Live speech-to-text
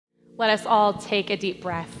Let us all take a deep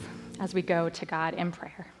breath as we go to God in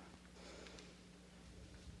prayer.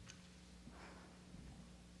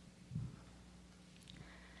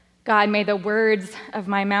 God, may the words of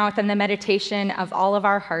my mouth and the meditation of all of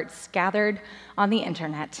our hearts gathered on the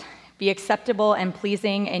internet be acceptable and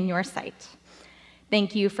pleasing in your sight.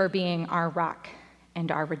 Thank you for being our rock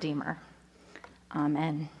and our Redeemer.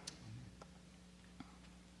 Amen.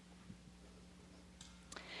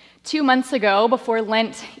 2 months ago, before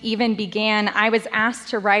Lent even began, I was asked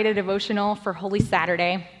to write a devotional for Holy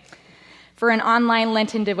Saturday for an online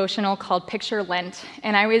Lenten devotional called Picture Lent,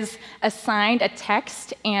 and I was assigned a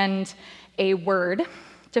text and a word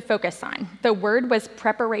to focus on. The word was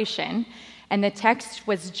preparation, and the text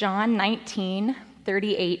was John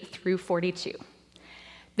 19:38 through 42.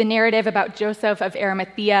 The narrative about Joseph of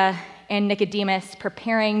Arimathea and Nicodemus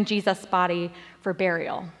preparing Jesus' body for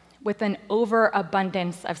burial with an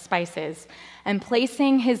overabundance of spices and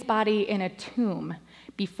placing his body in a tomb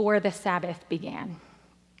before the Sabbath began.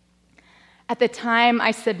 At the time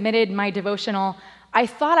I submitted my devotional, I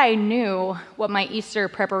thought I knew what my Easter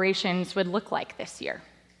preparations would look like this year.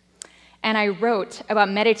 And I wrote about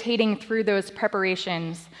meditating through those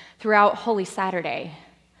preparations throughout Holy Saturday.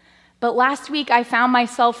 But last week, I found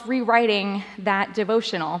myself rewriting that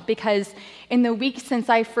devotional because in the week since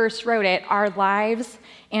I first wrote it, our lives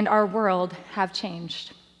and our world have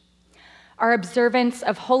changed. Our observance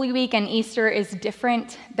of Holy Week and Easter is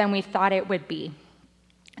different than we thought it would be.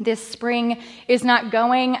 This spring is not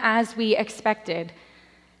going as we expected.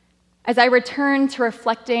 As I returned to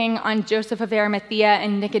reflecting on Joseph of Arimathea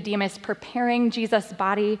and Nicodemus preparing Jesus'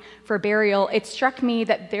 body for burial, it struck me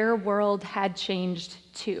that their world had changed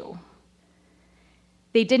too.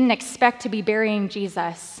 They didn't expect to be burying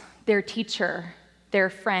Jesus, their teacher, their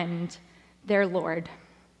friend, their Lord.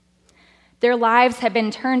 Their lives had been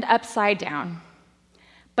turned upside down,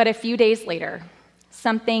 but a few days later,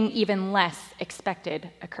 something even less expected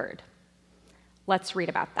occurred. Let's read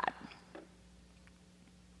about that.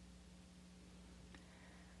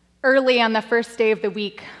 Early on the first day of the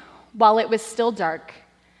week, while it was still dark,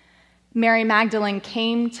 Mary Magdalene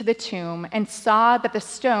came to the tomb and saw that the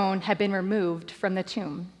stone had been removed from the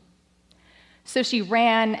tomb. So she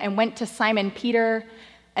ran and went to Simon Peter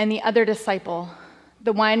and the other disciple,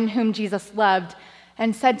 the one whom Jesus loved,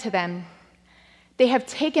 and said to them, "They have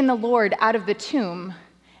taken the Lord out of the tomb,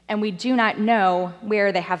 and we do not know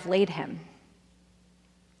where they have laid him."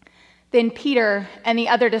 Then Peter and the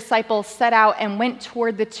other disciple set out and went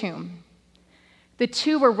toward the tomb. The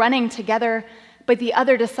two were running together, but the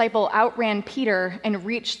other disciple outran Peter and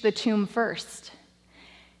reached the tomb first.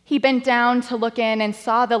 He bent down to look in and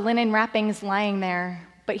saw the linen wrappings lying there,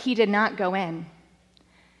 but he did not go in.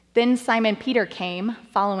 Then Simon Peter came,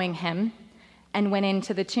 following him, and went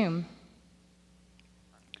into the tomb.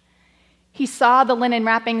 He saw the linen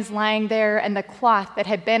wrappings lying there and the cloth that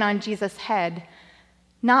had been on Jesus' head,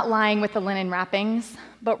 not lying with the linen wrappings,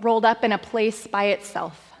 but rolled up in a place by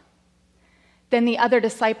itself. Then the other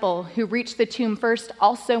disciple, who reached the tomb first,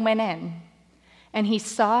 also went in, and he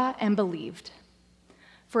saw and believed.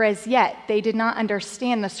 For as yet they did not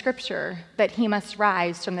understand the scripture that he must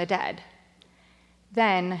rise from the dead.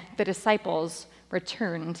 Then the disciples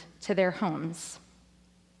returned to their homes.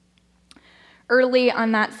 Early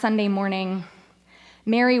on that Sunday morning,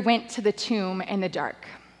 Mary went to the tomb in the dark,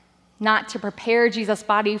 not to prepare Jesus'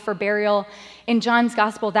 body for burial. In John's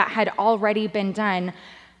gospel, that had already been done,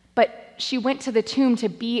 but she went to the tomb to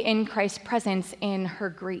be in Christ's presence in her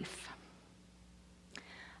grief.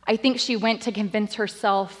 I think she went to convince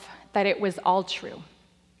herself that it was all true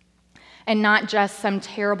and not just some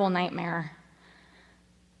terrible nightmare.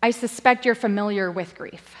 I suspect you're familiar with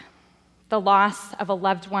grief, the loss of a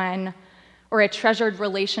loved one or a treasured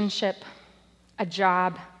relationship, a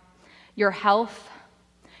job, your health,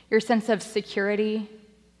 your sense of security,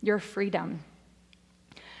 your freedom.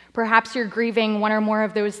 Perhaps you're grieving one or more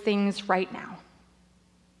of those things right now.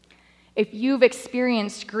 If you've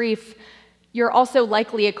experienced grief, you're also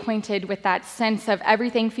likely acquainted with that sense of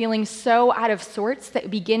everything feeling so out of sorts that you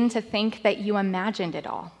begin to think that you imagined it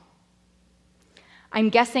all. I'm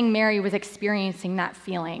guessing Mary was experiencing that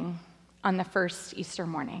feeling on the first Easter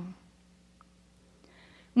morning.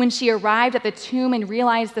 When she arrived at the tomb and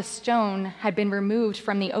realized the stone had been removed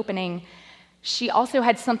from the opening, she also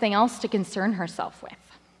had something else to concern herself with.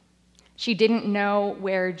 She didn't know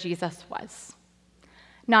where Jesus was.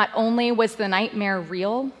 Not only was the nightmare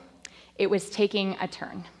real, it was taking a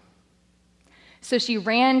turn. So she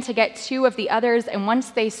ran to get two of the others, and once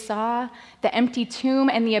they saw the empty tomb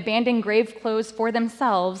and the abandoned grave clothes for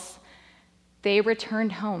themselves, they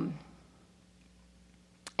returned home.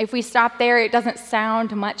 If we stop there, it doesn't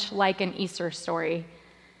sound much like an Easter story.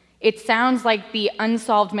 It sounds like the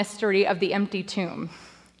unsolved mystery of the empty tomb.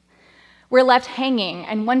 We're left hanging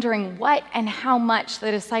and wondering what and how much the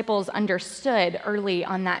disciples understood early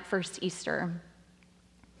on that first Easter.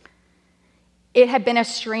 It had been a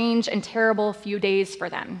strange and terrible few days for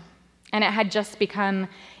them, and it had just become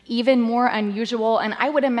even more unusual and I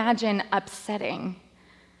would imagine upsetting.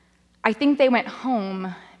 I think they went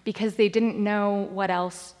home because they didn't know what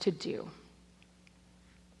else to do.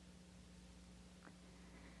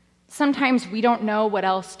 Sometimes we don't know what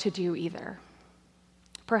else to do either.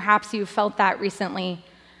 Perhaps you've felt that recently.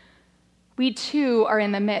 We too are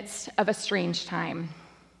in the midst of a strange time.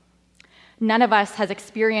 None of us has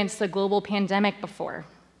experienced a global pandemic before.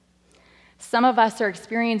 Some of us are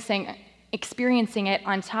experiencing it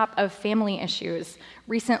on top of family issues,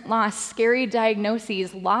 recent loss, scary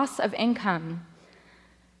diagnoses, loss of income.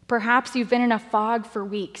 Perhaps you've been in a fog for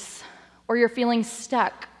weeks, or you're feeling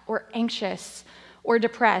stuck, or anxious, or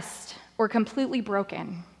depressed, or completely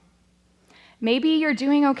broken. Maybe you're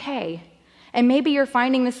doing okay, and maybe you're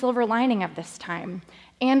finding the silver lining of this time.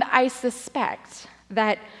 And I suspect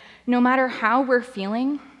that no matter how we're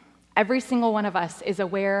feeling, every single one of us is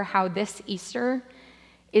aware how this Easter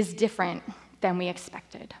is different than we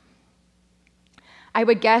expected. I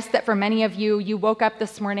would guess that for many of you, you woke up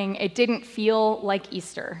this morning, it didn't feel like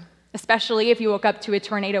Easter, especially if you woke up to a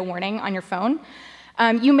tornado warning on your phone.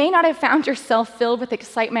 You may not have found yourself filled with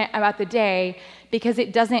excitement about the day because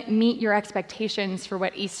it doesn't meet your expectations for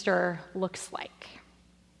what Easter looks like.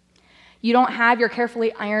 You don't have your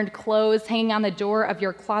carefully ironed clothes hanging on the door of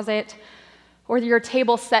your closet or your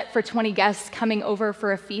table set for 20 guests coming over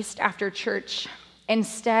for a feast after church.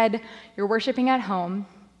 Instead, you're worshiping at home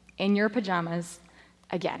in your pajamas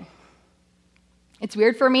again. It's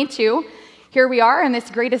weird for me too. Here we are on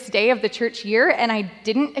this greatest day of the church year, and I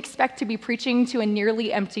didn't expect to be preaching to a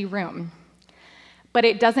nearly empty room. But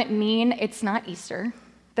it doesn't mean it's not Easter,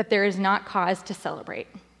 that there is not cause to celebrate.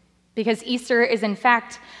 Because Easter is, in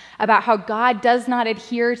fact, about how God does not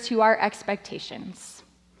adhere to our expectations.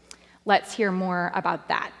 Let's hear more about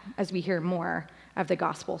that as we hear more of the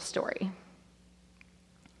gospel story.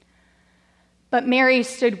 But Mary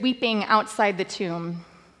stood weeping outside the tomb.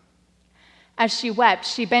 As she wept,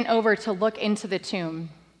 she bent over to look into the tomb,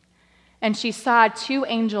 and she saw two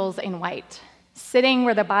angels in white, sitting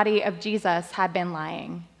where the body of Jesus had been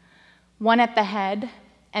lying, one at the head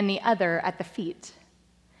and the other at the feet.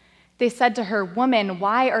 They said to her, "Woman,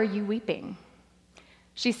 why are you weeping?"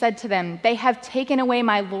 She said to them, "They have taken away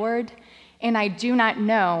my Lord, and I do not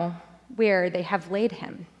know where they have laid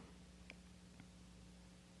him."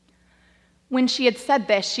 When she had said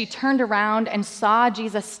this, she turned around and saw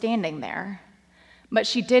Jesus standing there, but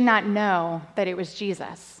she did not know that it was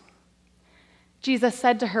Jesus. Jesus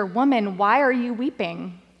said to her, "Woman, why are you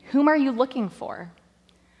weeping? Whom are you looking for?"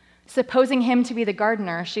 Supposing him to be the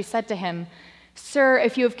gardener, she said to him, "Sir,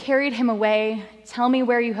 if you have carried him away, tell me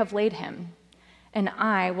where you have laid him, and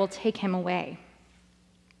I will take him away."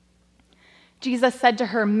 Jesus said to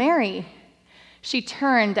her, "Mary." She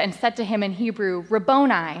turned and said to him in Hebrew,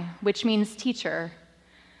 "Rabboni," which means teacher.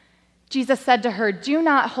 Jesus said to her, "Do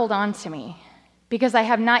not hold on to me, because I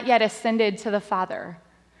have not yet ascended to the Father.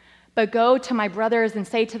 But go to my brothers and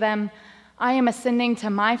say to them, I am ascending to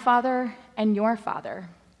my Father and your Father,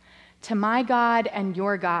 to my God and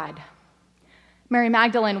your God." Mary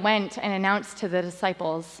Magdalene went and announced to the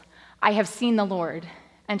disciples, "I have seen the Lord,"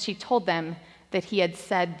 and she told them that he had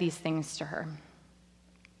said these things to her.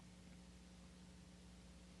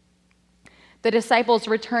 The disciples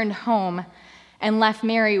returned home and left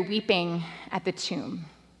Mary weeping at the tomb,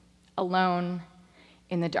 alone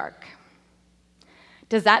in the dark.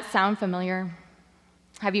 Does that sound familiar?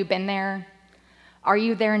 Have you been there? Are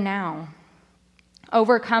you there now?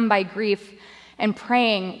 Overcome by grief and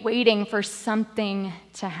praying, waiting for something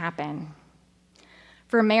to happen.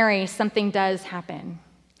 For Mary, something does happen.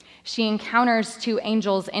 She encounters two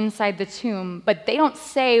angels inside the tomb, but they don't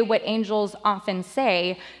say what angels often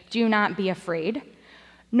say, "Do not be afraid,"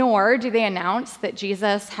 nor do they announce that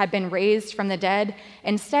Jesus had been raised from the dead.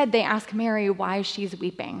 Instead, they ask Mary why she's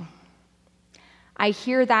weeping. I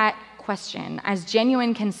hear that question as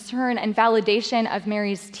genuine concern and validation of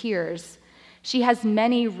Mary's tears. She has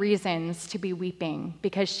many reasons to be weeping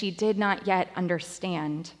because she did not yet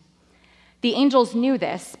understand. The angels knew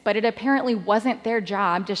this, but it apparently wasn't their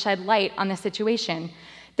job to shed light on the situation.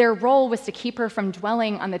 Their role was to keep her from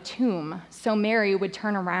dwelling on the tomb so Mary would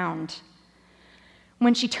turn around.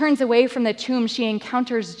 When she turns away from the tomb, she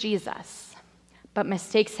encounters Jesus, but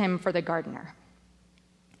mistakes him for the gardener.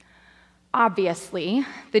 Obviously,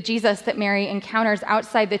 the Jesus that Mary encounters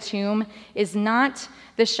outside the tomb is not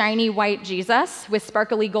the shiny white Jesus with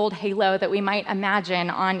sparkly gold halo that we might imagine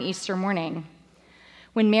on Easter morning.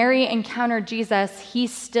 When Mary encountered Jesus, he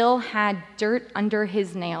still had dirt under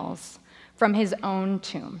his nails from his own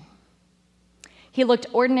tomb. He looked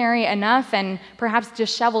ordinary enough and perhaps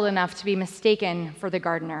disheveled enough to be mistaken for the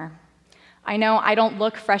gardener. I know I don't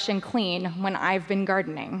look fresh and clean when I've been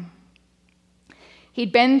gardening.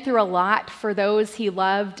 He'd been through a lot for those he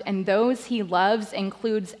loved, and those he loves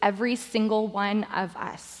includes every single one of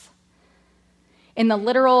us. In the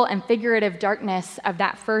literal and figurative darkness of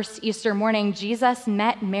that first Easter morning, Jesus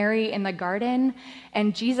met Mary in the garden,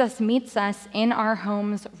 and Jesus meets us in our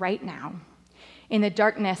homes right now, in the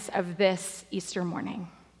darkness of this Easter morning.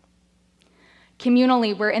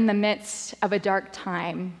 Communally, we're in the midst of a dark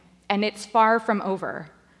time, and it's far from over.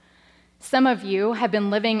 Some of you have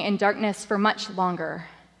been living in darkness for much longer,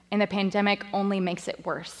 and the pandemic only makes it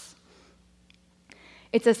worse.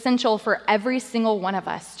 It's essential for every single one of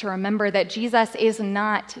us to remember that Jesus is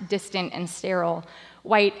not distant and sterile,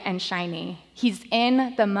 white and shiny. He's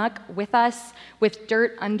in the muck with us, with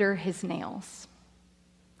dirt under his nails.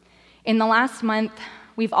 In the last month,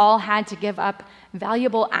 we've all had to give up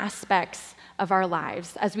valuable aspects of our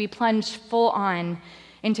lives as we plunge full on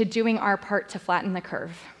into doing our part to flatten the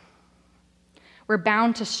curve. We're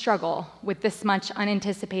bound to struggle with this much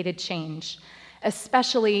unanticipated change,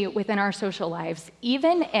 especially within our social lives,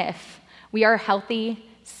 even if we are healthy,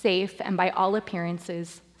 safe, and by all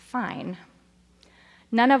appearances, fine.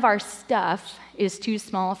 None of our stuff is too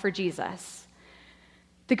small for Jesus.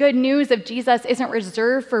 The good news of Jesus isn't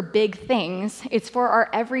reserved for big things. It's for our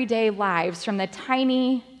everyday lives, from the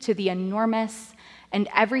tiny to the enormous and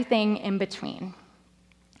everything in between.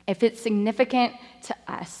 If it's significant to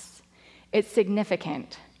us, it's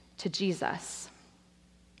significant to Jesus.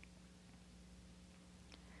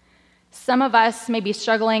 Some of us may be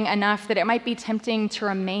struggling enough that it might be tempting to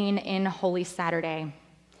remain in Holy Saturday,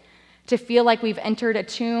 to feel like we've entered a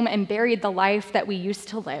tomb and buried the life that we used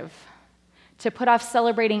to live, to put off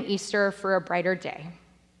celebrating Easter for a brighter day.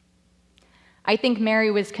 I think Mary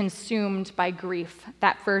was consumed by grief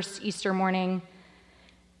that first Easter morning,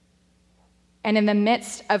 and in the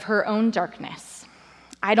midst of her own darkness,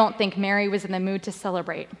 I don't think Mary was in the mood to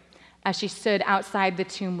celebrate as she stood outside the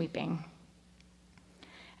tomb weeping.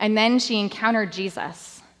 And then she encountered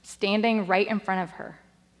Jesus standing right in front of her,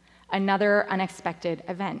 another unexpected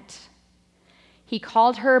event. He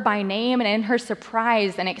called her by name, and in her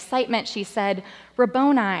surprise and excitement, she said,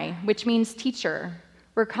 "Rabboni," which means teacher,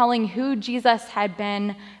 recalling who Jesus had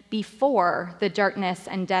been before the darkness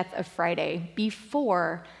and death of Friday,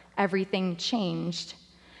 before everything changed.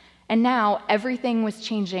 And now everything was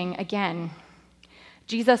changing again.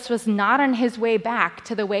 Jesus was not on his way back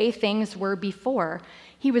to the way things were before.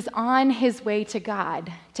 He was on his way to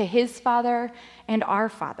God, to his Father and our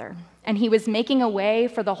Father, and he was making a way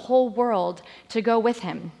for the whole world to go with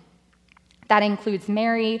him. That includes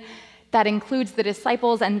Mary, that includes the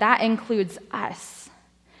disciples, and that includes us.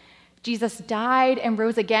 Jesus died and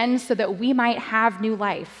rose again so that we might have new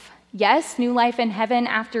life. Yes, new life in heaven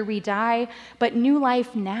after we die, but new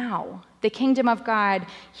life now, the kingdom of God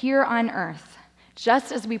here on earth,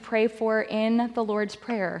 just as we pray for in the Lord's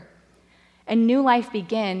Prayer. And new life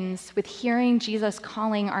begins with hearing Jesus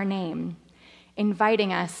calling our name,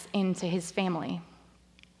 inviting us into his family.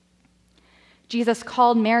 Jesus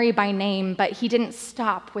called Mary by name, but he didn't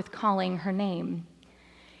stop with calling her name.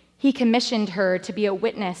 He commissioned her to be a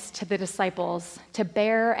witness to the disciples, to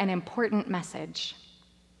bear an important message.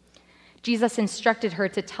 Jesus instructed her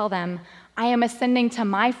to tell them, "I am ascending to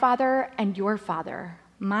my Father and your Father,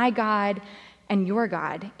 my God and your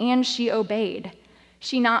God." And she obeyed.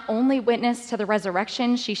 She not only witnessed to the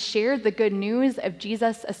resurrection, she shared the good news of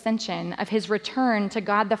Jesus' ascension, of his return to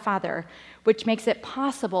God the Father, which makes it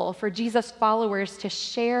possible for Jesus' followers to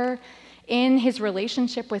share in his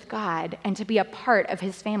relationship with God and to be a part of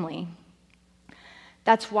his family.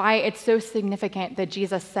 That's why it's so significant that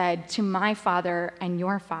Jesus said, "To my Father and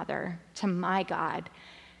your Father, to my God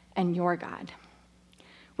and your God."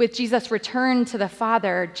 With Jesus' return to the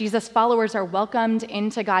Father, Jesus' followers are welcomed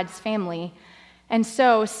into God's family. And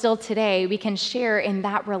so, still today, we can share in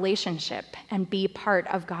that relationship and be part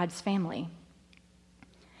of God's family.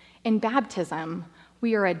 In baptism,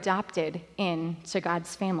 we are adopted into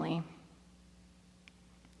God's family.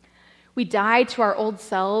 We die to our old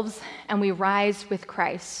selves and we rise with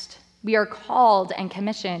Christ. We are called and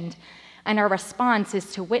commissioned, and our response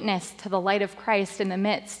is to witness to the light of Christ in the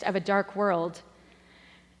midst of a dark world.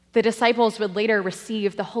 The disciples would later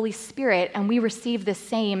receive the Holy Spirit, and we receive the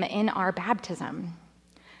same in our baptism.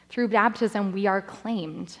 Through baptism, we are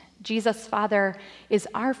claimed. Jesus' Father is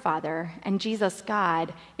our Father, and Jesus'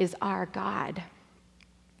 God is our God.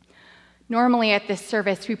 Normally at this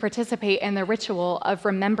service, we participate in the ritual of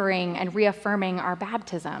remembering and reaffirming our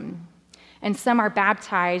baptism. And some are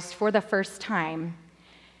baptized for the first time,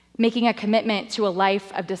 making a commitment to a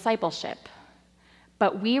life of discipleship.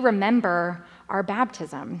 But we remember our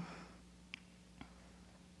baptism.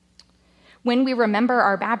 When we remember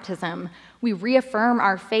our baptism, we reaffirm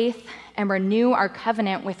our faith and renew our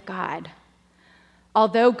covenant with God.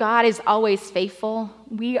 Although God is always faithful,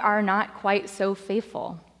 we are not quite so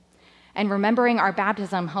faithful. And remembering our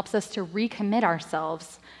baptism helps us to recommit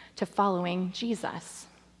ourselves to following Jesus.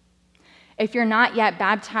 If you're not yet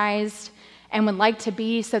baptized and would like to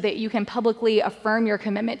be so that you can publicly affirm your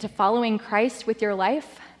commitment to following Christ with your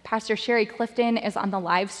life, Pastor Sherry Clifton is on the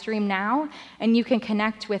live stream now, and you can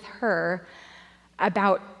connect with her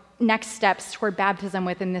about next steps toward baptism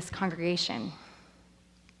within this congregation.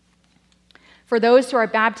 For those who are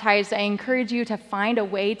baptized, I encourage you to find a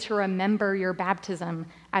way to remember your baptism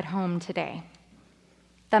at home today.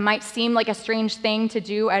 That might seem like a strange thing to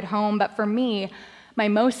do at home, but for me, my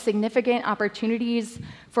most significant opportunities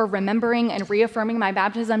for remembering and reaffirming my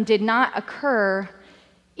baptism did not occur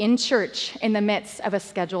in church in the midst of a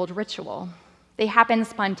scheduled ritual. They happened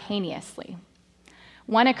spontaneously.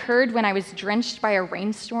 One occurred when I was drenched by a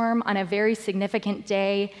rainstorm on a very significant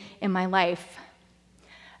day in my life.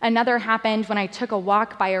 Another happened when I took a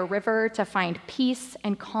walk by a river to find peace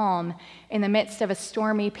and calm in the midst of a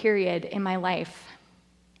stormy period in my life.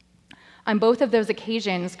 On both of those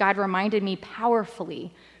occasions, God reminded me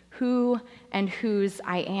powerfully who and whose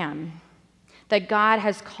I am, that God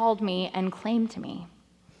has called me and claimed me.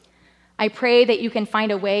 I pray that you can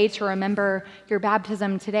find a way to remember your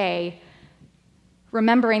baptism today,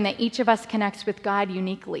 remembering that each of us connects with God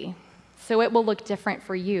uniquely, so it will look different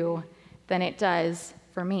for you than it does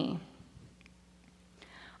for me.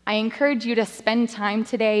 I encourage you to spend time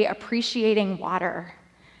today appreciating water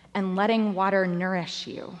and letting water nourish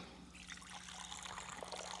you.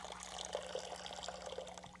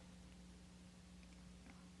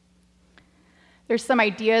 There's some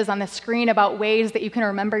ideas on the screen about ways that you can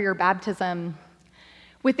remember your baptism.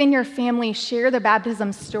 Within your family, share the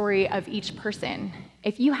baptism story of each person.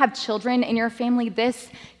 If you have children in your family, this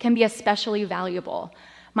can be especially valuable.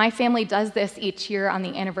 My family does this each year on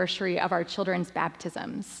the anniversary of our children's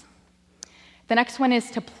baptisms. The next one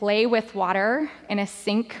is to play with water in a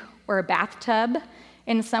sink or a bathtub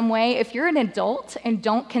in some way. If you're an adult and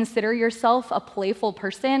don't consider yourself a playful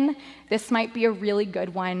person, this might be a really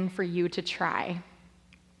good one for you to try.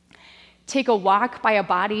 Take a walk by a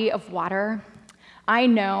body of water. I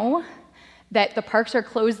know that the parks are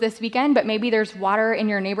closed this weekend, but maybe there's water in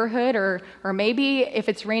your neighborhood, or maybe if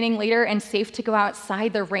it's raining later and safe to go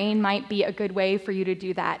outside, the rain might be a good way for you to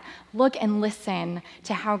do that. Look and listen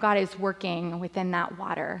to how God is working within that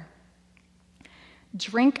water.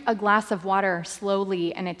 Drink a glass of water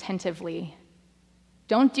slowly and attentively.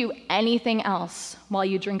 Don't do anything else while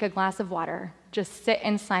you drink a glass of water. Just sit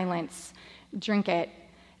in silence, drink it,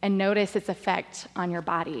 and notice its effect on your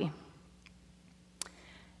body.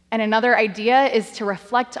 And another idea is to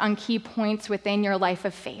reflect on key points within your life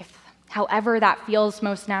of faith, however that feels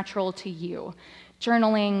most natural to you.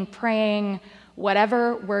 Journaling, praying,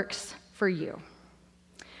 whatever works for you.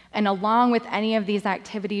 And along with any of these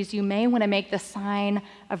activities, you may want to make the sign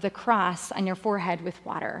of the cross on your forehead with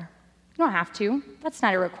water. You don't have to. That's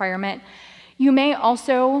not a requirement. You may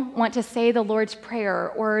also want to say the Lord's Prayer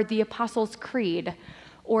or the Apostles' Creed,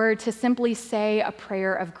 or to simply say a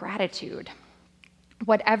prayer of gratitude.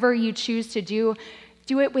 Whatever you choose to do,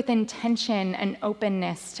 do it with intention and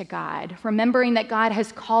openness to God, remembering that God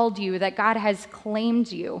has called you, that God has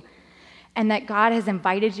claimed you, and that God has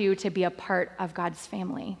invited you to be a part of God's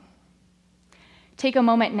family. Take a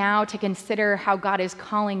moment now to consider how God is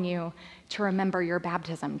calling you to remember your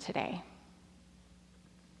baptism today.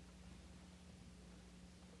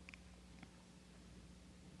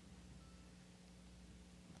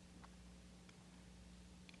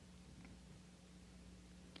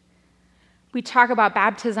 We talk about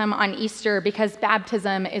baptism on Easter because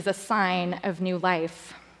baptism is a sign of new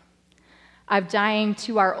life, of dying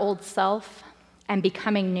to our old self and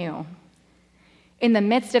becoming new. In the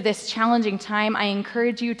midst of this challenging time, I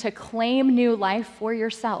encourage you to claim new life for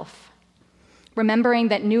yourself, remembering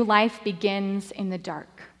that new life begins in the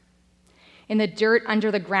dark, in the dirt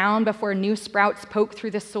under the ground before new sprouts poke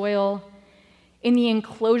through the soil, in the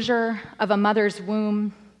enclosure of a mother's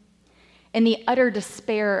womb, in the utter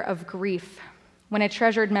despair of grief, when a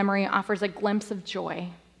treasured memory offers a glimpse of joy,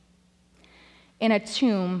 in a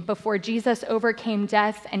tomb before Jesus overcame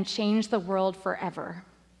death and changed the world forever.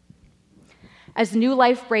 As new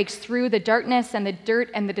life breaks through the darkness and the dirt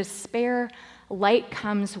and the despair, light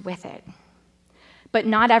comes with it. But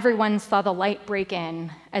not everyone saw the light break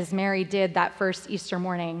in, as Mary did that first Easter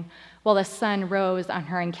morning, while the sun rose on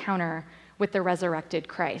her encounter with the resurrected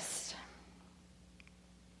Christ.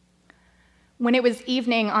 When it was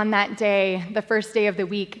evening on that day, the first day of the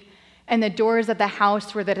week, and the doors of the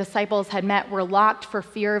house where the disciples had met were locked for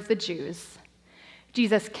fear of the Jews,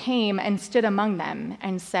 Jesus came and stood among them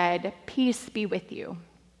and said, "Peace be with you."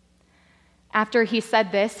 After he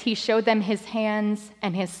said this, he showed them his hands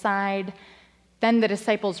and his side. Then the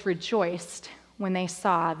disciples rejoiced when they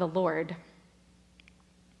saw the Lord.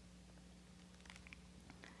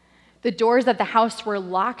 The doors of the house were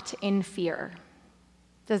locked in fear.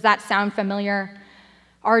 Does that sound familiar?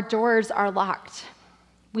 Our doors are locked.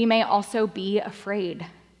 We may also be afraid.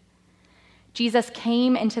 Jesus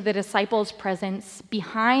came into the disciples' presence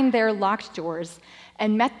behind their locked doors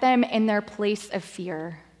and met them in their place of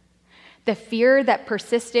fear. The fear that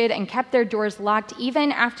persisted and kept their doors locked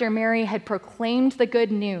even after Mary had proclaimed the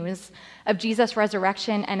good news of Jesus'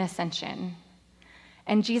 resurrection and ascension.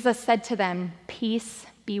 And Jesus said to them, "Peace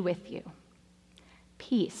be with you.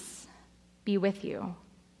 Peace be with you."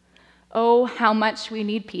 Oh, how much we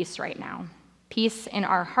need peace right now. Peace in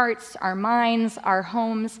our hearts, our minds, our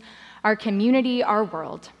homes, our community, our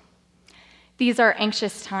world. These are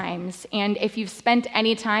anxious times, and if you've spent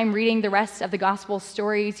any time reading the rest of the gospel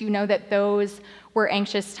stories, you know that those were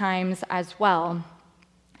anxious times as well.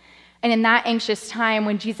 And in that anxious time,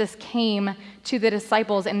 when Jesus came to the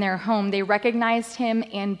disciples in their home, they recognized him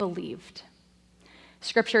and believed.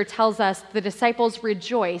 Scripture tells us the disciples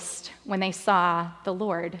rejoiced when they saw the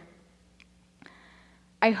Lord.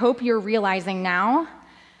 I hope you're realizing now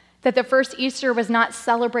that the first Easter was not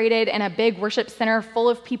celebrated in a big worship center full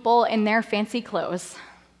of people in their fancy clothes.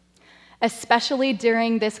 Especially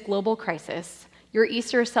during this global crisis, your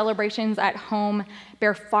Easter celebrations at home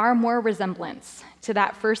bear far more resemblance to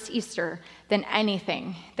that first Easter than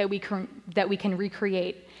anything that we can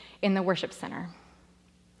recreate in the worship center.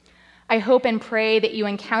 I hope and pray that you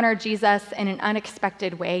encounter Jesus in an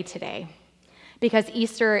unexpected way today, because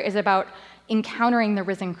Easter is about encountering the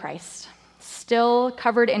risen Christ, still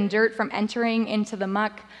covered in dirt from entering into the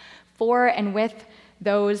muck for and with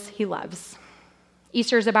those he loves.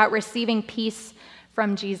 Easter is about receiving peace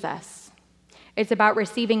from Jesus. It's about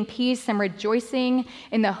receiving peace and rejoicing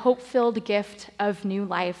in the hope-filled gift of new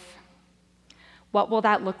life. What will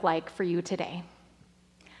that look like for you today?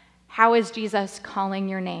 How is Jesus calling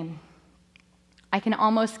your name? I can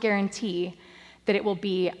almost guarantee that it will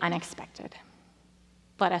be unexpected.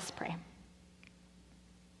 Let us pray.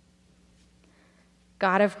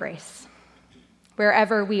 God of grace,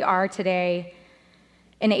 wherever we are today,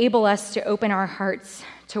 enable us to open our hearts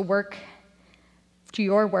to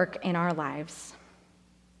your work in our lives.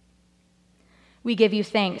 We give you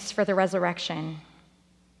thanks for the resurrection,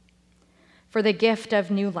 for the gift of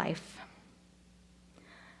new life.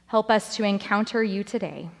 Help us to encounter you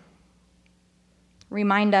today.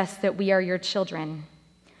 Remind us that we are your children,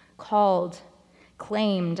 called,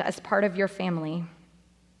 claimed as part of your family.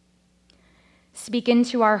 Speak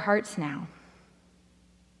into our hearts now.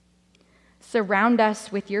 Surround us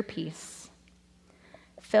with your peace.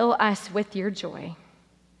 Fill us with your joy.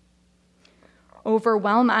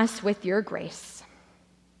 Overwhelm us with your grace.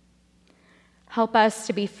 Help us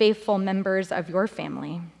to be faithful members of your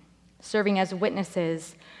family, serving as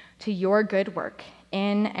witnesses to your good work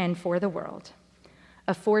in and for the world,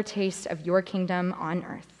 a foretaste of your kingdom on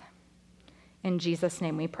earth. In Jesus'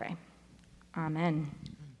 name we pray. Amen.